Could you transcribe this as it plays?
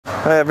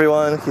Hi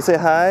everyone, can you say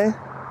hi?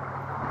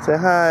 Say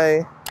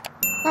hi.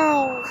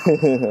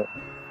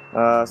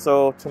 Hi.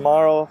 So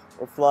tomorrow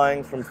we're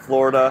flying from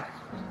Florida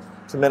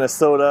to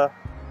Minnesota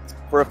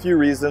for a few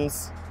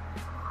reasons.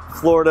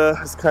 Florida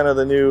is kind of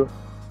the new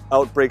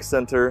outbreak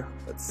center.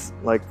 It's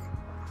like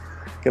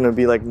gonna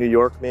be like New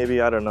York maybe,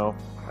 I don't know.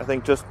 I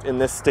think just in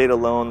this state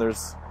alone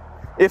there's,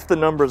 if the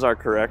numbers are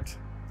correct,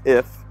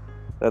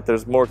 that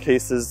there's more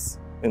cases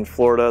in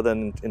Florida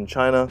than in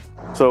China.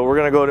 So we're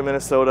gonna go to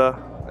Minnesota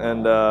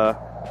and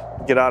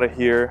get out of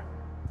here.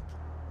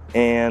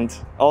 And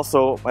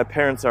also my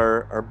parents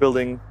are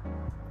building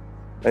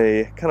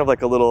a kind of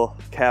like a little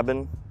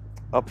cabin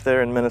up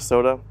there in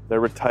Minnesota.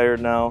 They're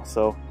retired now,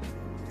 so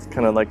it's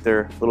kind of like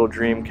their little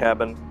dream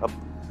cabin up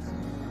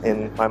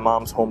in my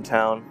mom's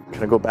hometown.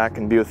 Gonna go back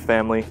and be with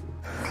family.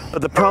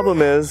 But the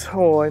problem is,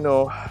 oh I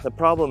know, the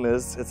problem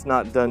is it's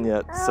not done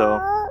yet,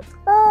 so.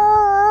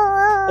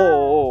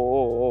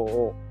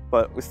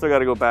 But we still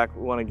gotta go back.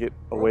 We wanna get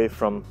away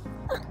from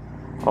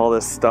all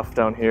this stuff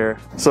down here.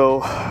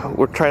 So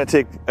we're trying to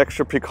take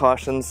extra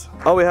precautions.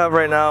 All we have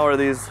right now are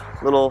these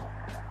little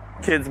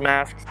kids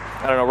masks.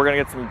 I don't know, we're gonna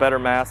get some better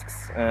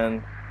masks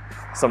and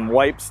some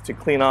wipes to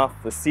clean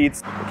off the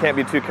seats. We can't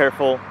be too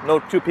careful. No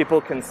two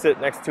people can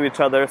sit next to each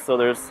other, so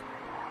there's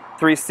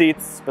 3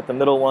 seats, but the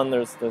middle one,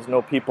 there's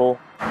no people.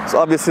 So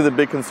obviously the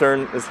big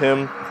concern is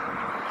him.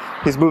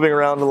 He's moving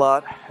around a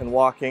lot and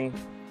walking,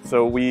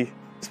 so we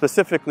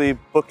specifically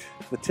booked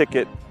the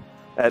ticket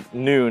at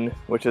noon,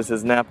 which is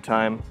his nap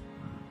time,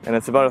 and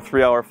it's about a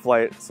 3-hour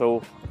flight,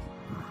 so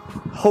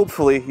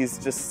hopefully he's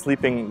just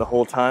sleeping the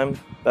whole time.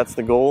 That's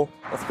the goal.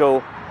 Let's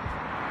go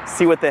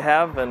see what they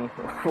have and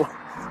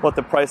what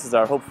the prices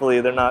are.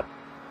 Hopefully they're not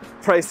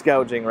price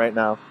gouging right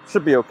now.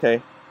 Should be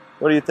okay.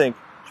 What do you think?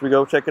 Should we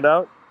go check it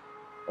out?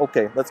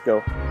 Okay, let's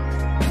go.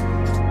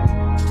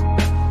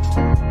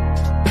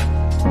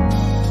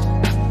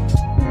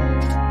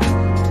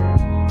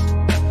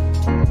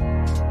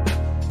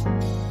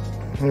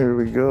 Here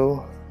we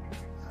go.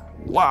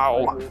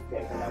 Wow!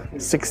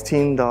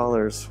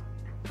 $16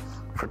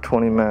 for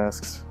 20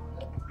 masks.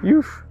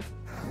 Yoo!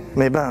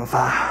 没办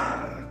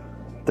法.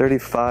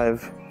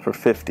 35 for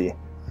 50.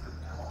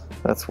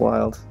 That's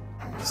wild.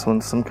 This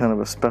one's some kind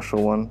of a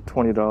special one.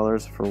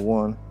 $20 for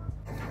one.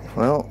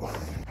 Well,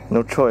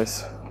 no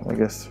choice. I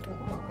guess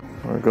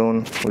we're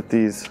going with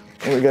these.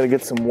 And we gotta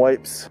get some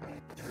wipes.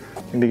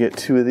 Maybe get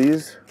 2 of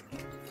these,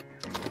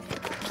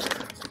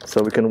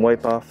 so we can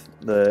wipe off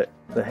the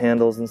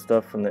handles and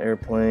stuff from the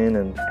airplane,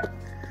 and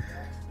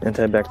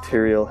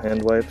antibacterial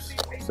hand wipes.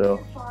 So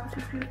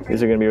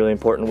these are going to be really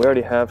important. We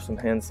already have some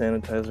hand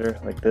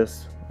sanitizer like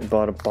this. We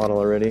bought a bottle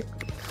already,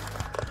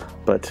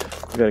 but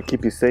we got to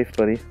keep you safe,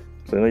 buddy.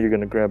 So I know you're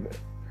going to grab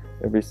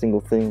every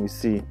single thing you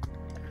see.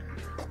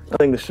 I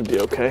think this should be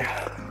okay.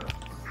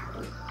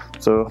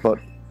 So about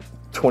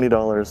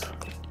 $20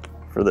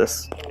 for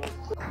this.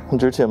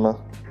 100钱吗?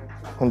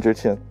 100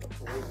钱.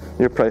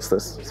 You're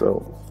priceless,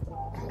 so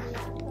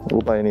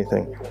we'll buy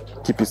anything.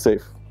 Keep you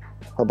safe.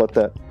 How about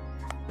that?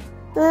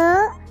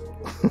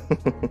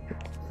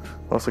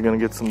 Also gonna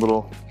get some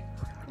little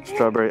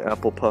strawberry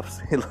apple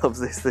puffs. He loves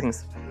these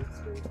things.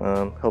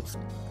 Helps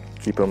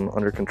keep him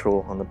under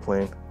control on the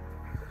plane,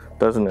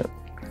 doesn't it?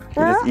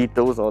 You just eat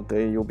those all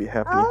day, you'll be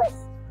happy.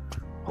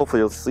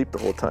 Hopefully you'll sleep the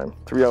whole time.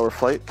 3-hour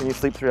flight. Can you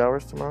sleep 3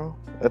 hours tomorrow?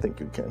 I think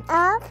you can.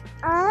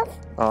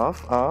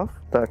 Off.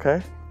 打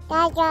开。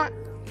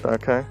打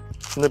开。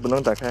现在不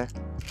能打开。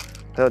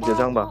还要结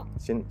账吧？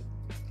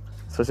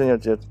首先要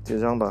结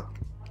账吧。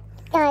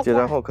结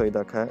账后可以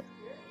打开。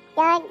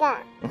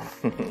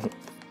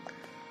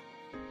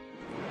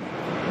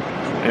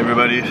Hey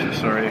everybody,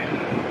 sorry.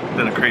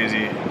 Been a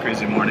crazy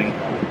morning.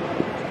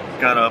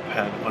 Got up,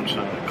 had a bunch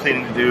of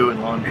cleaning to do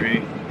and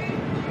laundry.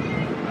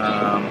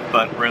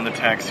 But we're in the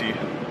taxi.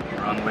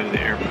 We're on the way to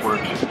the airport.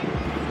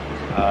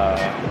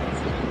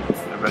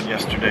 I read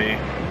yesterday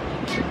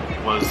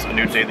was a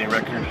new daily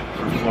record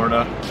for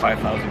Florida,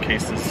 5,000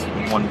 cases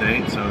in one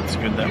day, so it's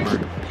good that we're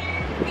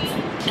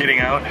getting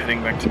out,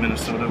 heading back to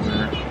Minnesota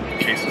where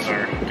cases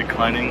are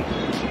declining.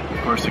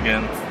 Of course,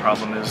 again, the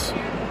problem is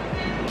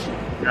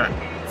we got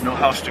no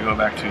house to go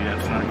back to yet,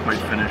 it's not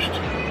quite finished,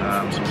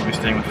 so we'll be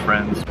staying with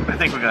friends. I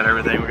think we got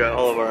everything. We got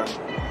all of our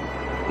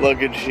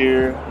luggage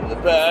here in the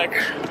back.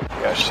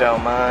 We got Xiao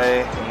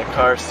Mai in the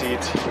car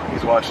seat.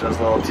 He's watching his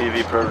little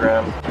TV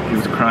program. He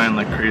was crying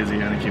like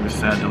crazy. I think he was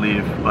sad to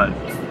leave, but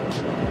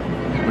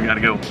we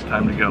gotta go.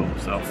 Time to go.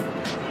 So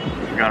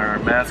we got our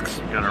masks,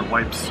 we got our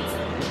wipes.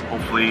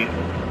 Hopefully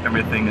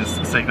everything is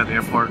safe at the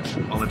airport.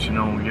 I'll let you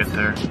know when we get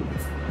there,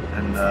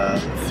 and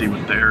see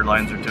what the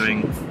airlines are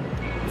doing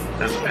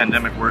as the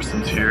pandemic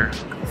worsens here.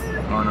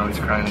 Oh no, he's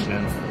crying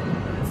again.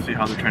 See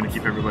how they're trying to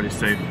keep everybody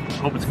safe.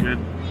 Hope it's good.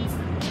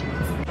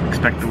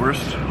 Expect the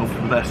worst, hope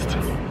for the best.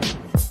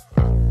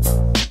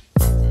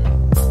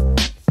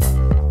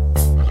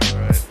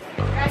 Alright,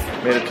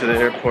 made it to the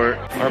airport.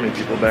 Army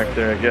people back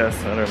there, I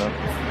guess. I don't know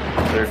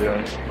what they're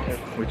doing.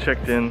 We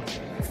checked in.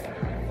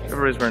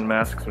 Everybody's wearing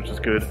masks, which is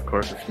good. Of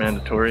course, it's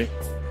mandatory.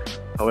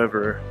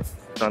 However,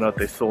 found out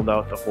they sold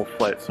out the whole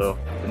flight, so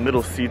the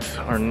middle seats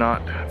are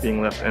not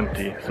being left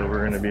empty, so we're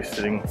going to be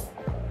sitting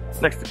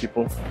next to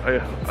people. I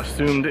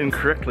assumed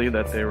incorrectly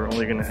that they were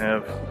only going to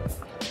have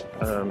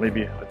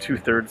maybe a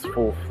 2/3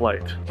 full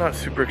flight. Not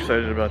super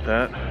excited about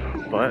that,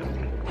 but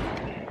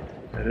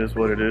it is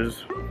what it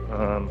is.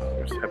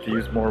 We just have to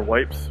use more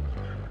wipes,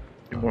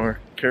 be more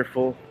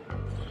careful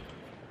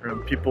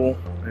around people,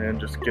 and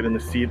just get in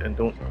the seat and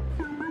don't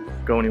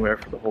go anywhere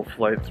for the whole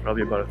flight. It's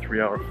probably about a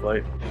 3-hour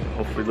flight.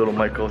 Hopefully little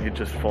Michael, he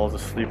just falls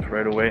asleep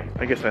right away.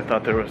 I guess I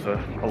thought there was a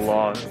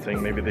law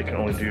saying maybe they can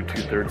only do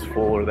 2/3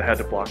 full, or they had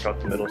to block out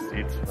the middle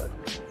seats, but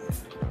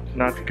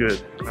not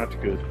good, not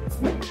good.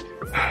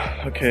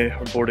 Okay,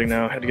 we're boarding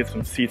now. I had to get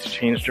some seats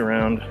changed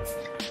around.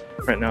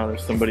 Right now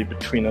there's somebody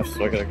between us,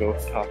 so I gotta go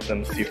talk to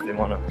them to see if they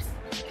wanna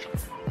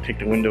take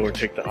the window or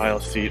take the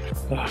aisle seat.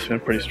 Oh, it's been a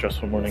pretty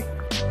stressful morning.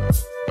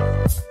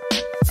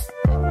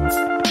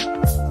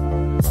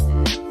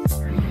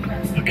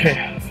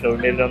 Okay, so we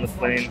made it on the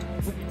plane.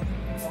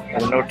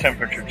 There were no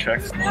temperature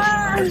checks.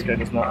 This guy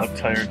does not look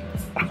tired.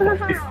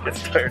 He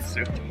gets tired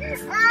soon.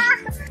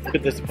 A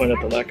bit disappointed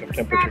at the lack of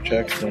temperature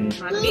checks and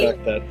the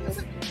fact that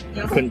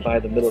you couldn't buy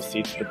the middle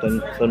seats, but then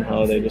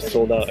somehow they just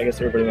sold out. I guess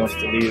everybody wants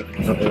to leave.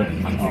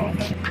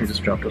 He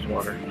just dropped his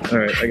water.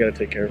 Alright, I gotta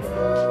take care of him.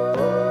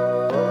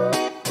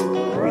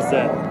 Who's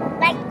that?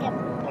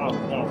 Oh,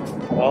 no.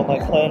 Well, my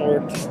plan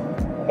worked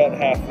about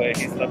halfway.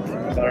 He slept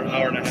about an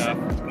hour and a half.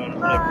 He's going a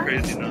little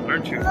crazy now,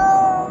 aren't you?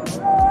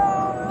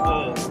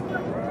 Oh.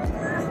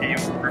 He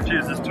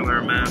refuses to wear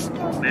a mask.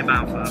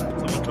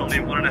 Someone told me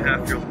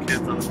 1.5-year-old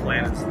kids on the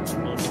plane is the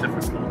most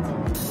difficult.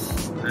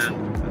 And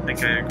I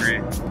think I agree.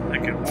 They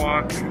can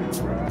walk,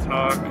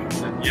 talk,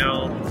 and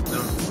yell. They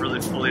don't really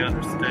fully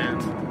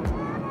understand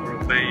or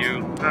obey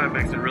you. That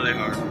makes it really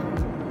hard.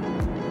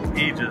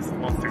 He just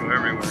wants to go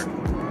everywhere.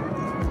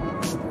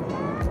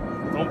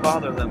 Don't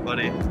bother them,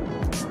 buddy.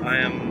 I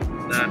am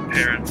that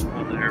parent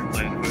on the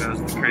airplane who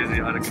has the crazy,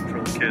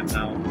 out-of-control kid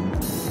now.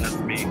 That's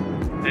me.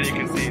 And you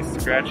can see he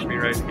scratched me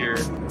right here,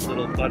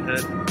 little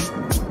butthead.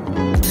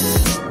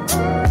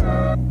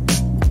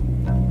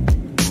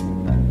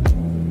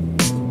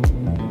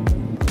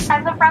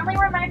 As a friendly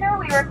reminder,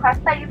 we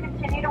request that you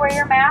continue to wear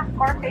your mask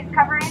or face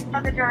covering for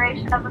the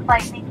duration of the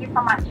flight. Thank you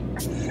so much.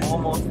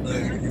 Almost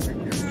there.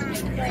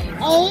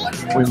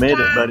 We made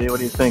it, buddy. What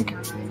do you think?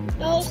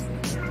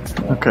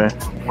 Okay.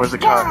 Where's the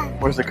car?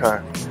 Where's the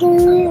car?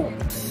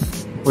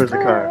 Where's the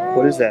car?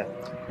 What is that?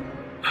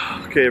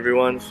 Okay,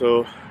 everyone.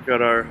 So,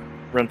 got our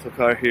rental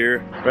car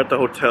here. We're at the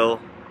hotel.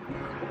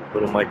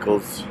 Little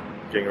Michael's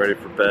getting ready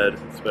for bed.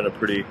 It's been a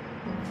pretty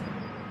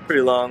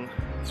long,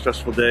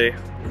 stressful day.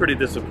 Pretty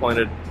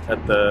disappointed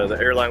at the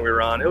airline we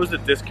were on. It was a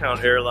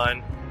discount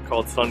airline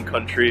called Sun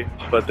Country,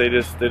 but they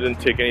didn't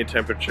take any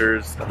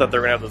temperatures. I thought they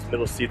were gonna have those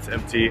middle seats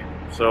empty.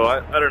 So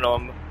I don't know,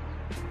 I'm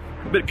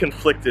a bit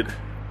conflicted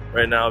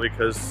right now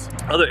because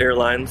other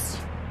airlines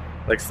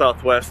like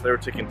Southwest, they were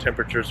taking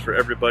temperatures for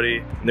everybody,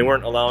 and they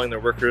weren't allowing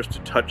their workers to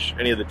touch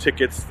any of the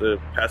tickets. The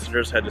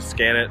passengers had to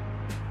scan it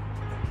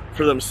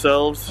for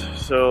themselves.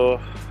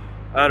 So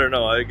I don't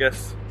know, I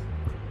guess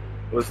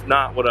it was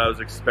not what I was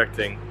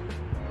expecting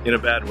in a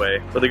bad way.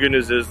 But the good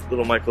news is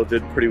little Michael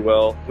did pretty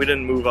well. We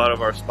didn't move out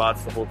of our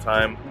spots the whole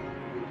time.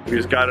 We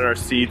just got in our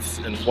seats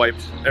and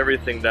wiped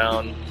everything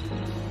down.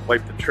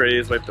 Wiped the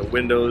trays, wiped the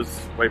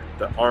windows, wiped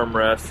the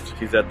armrest.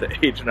 He's at the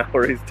age now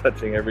where he's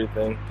touching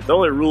everything. The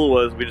only rule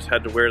was we just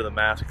had to wear the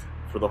mask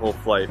for the whole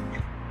flight.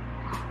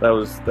 That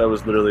was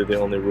literally the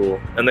only rule.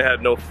 And they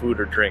had no food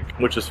or drink,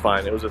 which is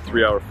fine. It was a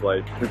 3-hour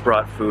flight. We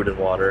brought food and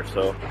water,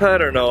 so I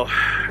don't know.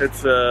 It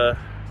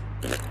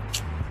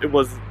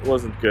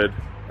wasn't good.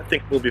 I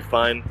think we'll be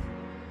fine.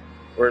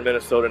 We're in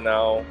Minnesota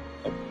now,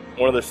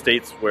 one of the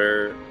states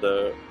where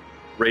the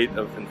rate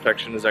of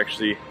infection is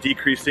actually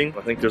decreasing.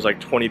 I think there's like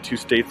 22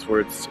 states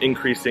where it's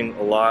increasing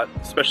a lot,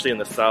 especially in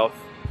the south.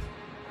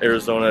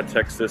 Arizona,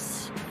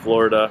 Texas,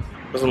 Florida.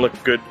 Doesn't look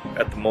good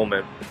at the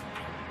moment.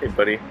 Hey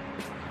buddy,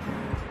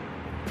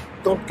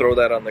 don't throw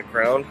that on the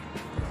ground.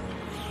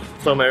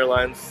 Some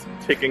airlines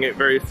taking it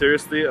very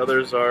seriously,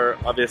 others are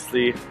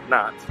obviously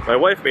not. My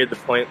wife made the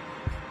point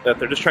that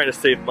they're just trying to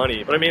save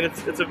money, but I mean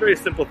it's a very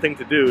simple thing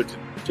to do, to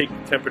take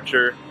the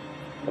temperature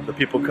of the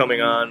people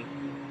coming on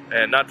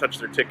and not touch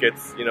their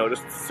tickets. You know,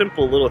 just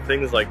simple little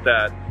things like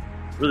that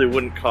really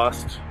wouldn't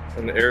cost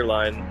an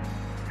airline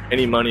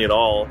any money at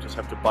all. Just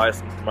have to buy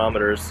some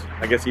thermometers.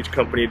 I guess each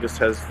company just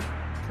has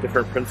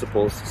different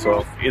principles,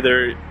 so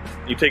either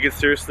you take it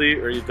seriously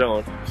or you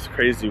don't. It's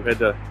crazy. We had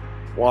to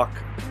walk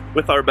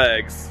with our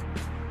bags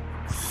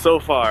so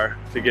far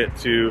to get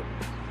to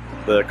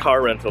the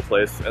car rental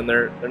place, and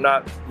they're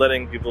not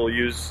letting people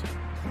use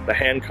the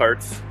hand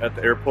carts at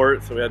the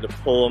airport, so we had to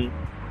pull them.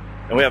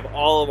 And we have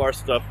all of our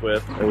stuff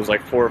with. It was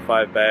like 4 or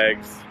 5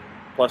 bags,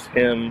 plus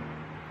him.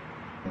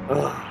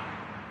 Ugh,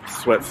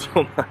 sweat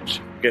so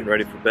much. Getting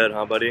ready for bed,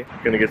 huh, buddy?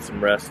 Gonna get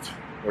some rest.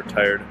 We're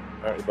tired,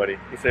 aren't we, buddy?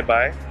 You say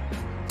bye?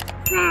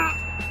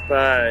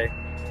 Bye.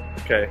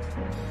 Okay.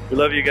 We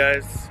love you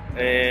guys,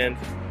 and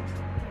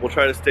we'll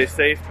try to stay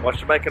safe. 我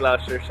是麦克老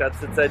师，下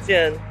次再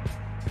见。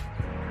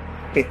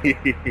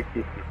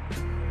Hehehehe